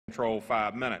Control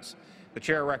 5 minutes. The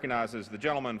chair recognizes the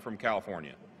gentleman from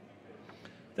California.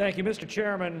 Thank you, Mr.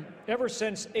 Chairman. Ever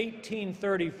since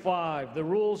 1835, the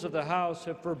rules of the House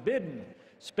have forbidden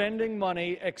spending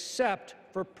money except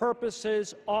for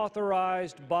purposes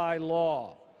authorized by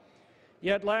law.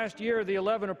 Yet last year, the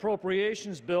 11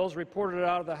 appropriations bills reported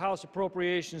out of the House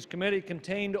Appropriations Committee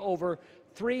contained over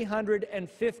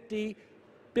 $350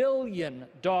 billion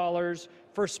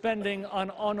for spending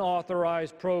on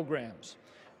unauthorized programs.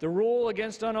 The rule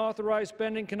against unauthorized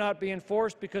spending cannot be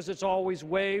enforced because it's always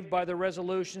waived by the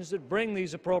resolutions that bring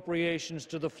these appropriations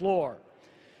to the floor.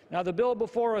 Now, the bill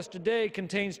before us today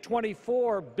contains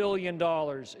 $24 billion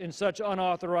in such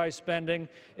unauthorized spending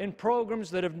in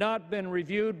programs that have not been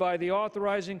reviewed by the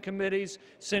authorizing committees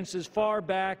since as far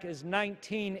back as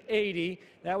 1980.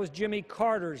 That was Jimmy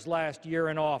Carter's last year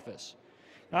in office.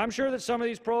 Now, I'm sure that some of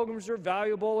these programs are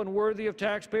valuable and worthy of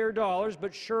taxpayer dollars,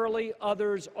 but surely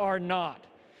others are not.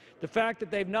 The fact that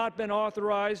they've not been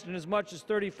authorized in as much as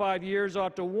 35 years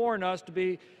ought to warn us to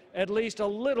be at least a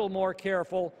little more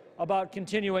careful about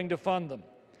continuing to fund them.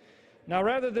 Now,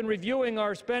 rather than reviewing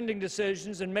our spending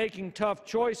decisions and making tough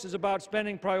choices about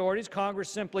spending priorities, Congress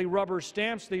simply rubber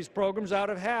stamps these programs out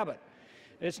of habit.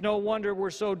 It's no wonder we're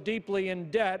so deeply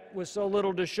in debt with so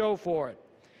little to show for it.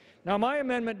 Now, my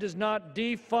amendment does not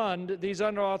defund these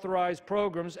unauthorized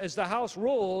programs as the House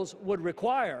rules would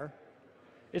require.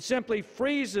 It simply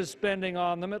freezes spending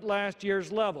on them at last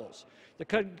year's levels. The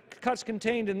cuts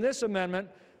contained in this amendment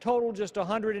total just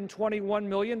 $121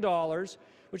 million,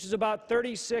 which is about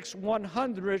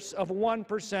 36/100ths of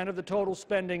 1% of the total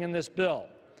spending in this bill.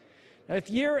 Now, if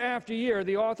year after year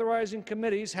the authorizing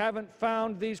committees haven't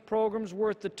found these programs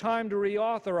worth the time to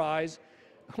reauthorize,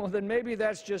 well, then maybe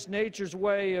that's just nature's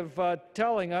way of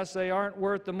telling us they aren't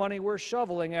worth the money we're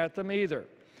shoveling at them either.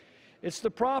 It's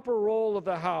the proper role of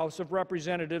the House of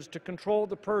Representatives to control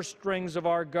the purse strings of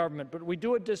our government, but we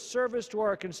do a disservice to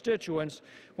our constituents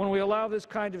when we allow this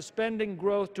kind of spending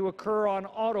growth to occur on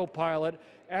autopilot,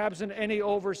 absent any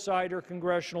oversight or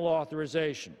congressional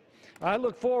authorization. I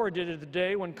look forward to the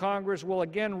day when Congress will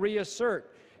again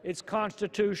reassert its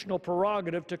constitutional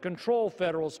prerogative to control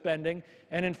federal spending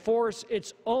and enforce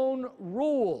its own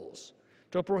rules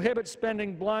to prohibit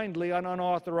spending blindly on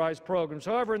unauthorized programs.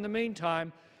 However, in the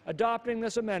meantime, adopting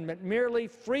this amendment, merely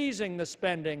freezing the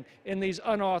spending in these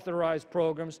unauthorized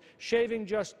programs, shaving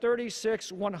just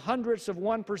 36/100ths of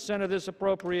 1% of this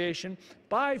appropriation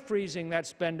by freezing that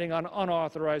spending on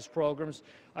unauthorized programs,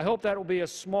 I hope that will be a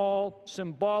small,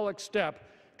 symbolic step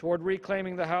toward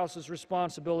reclaiming the House's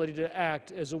responsibility to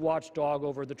act as a watchdog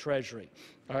over the Treasury.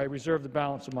 I reserve the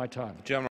balance of my time.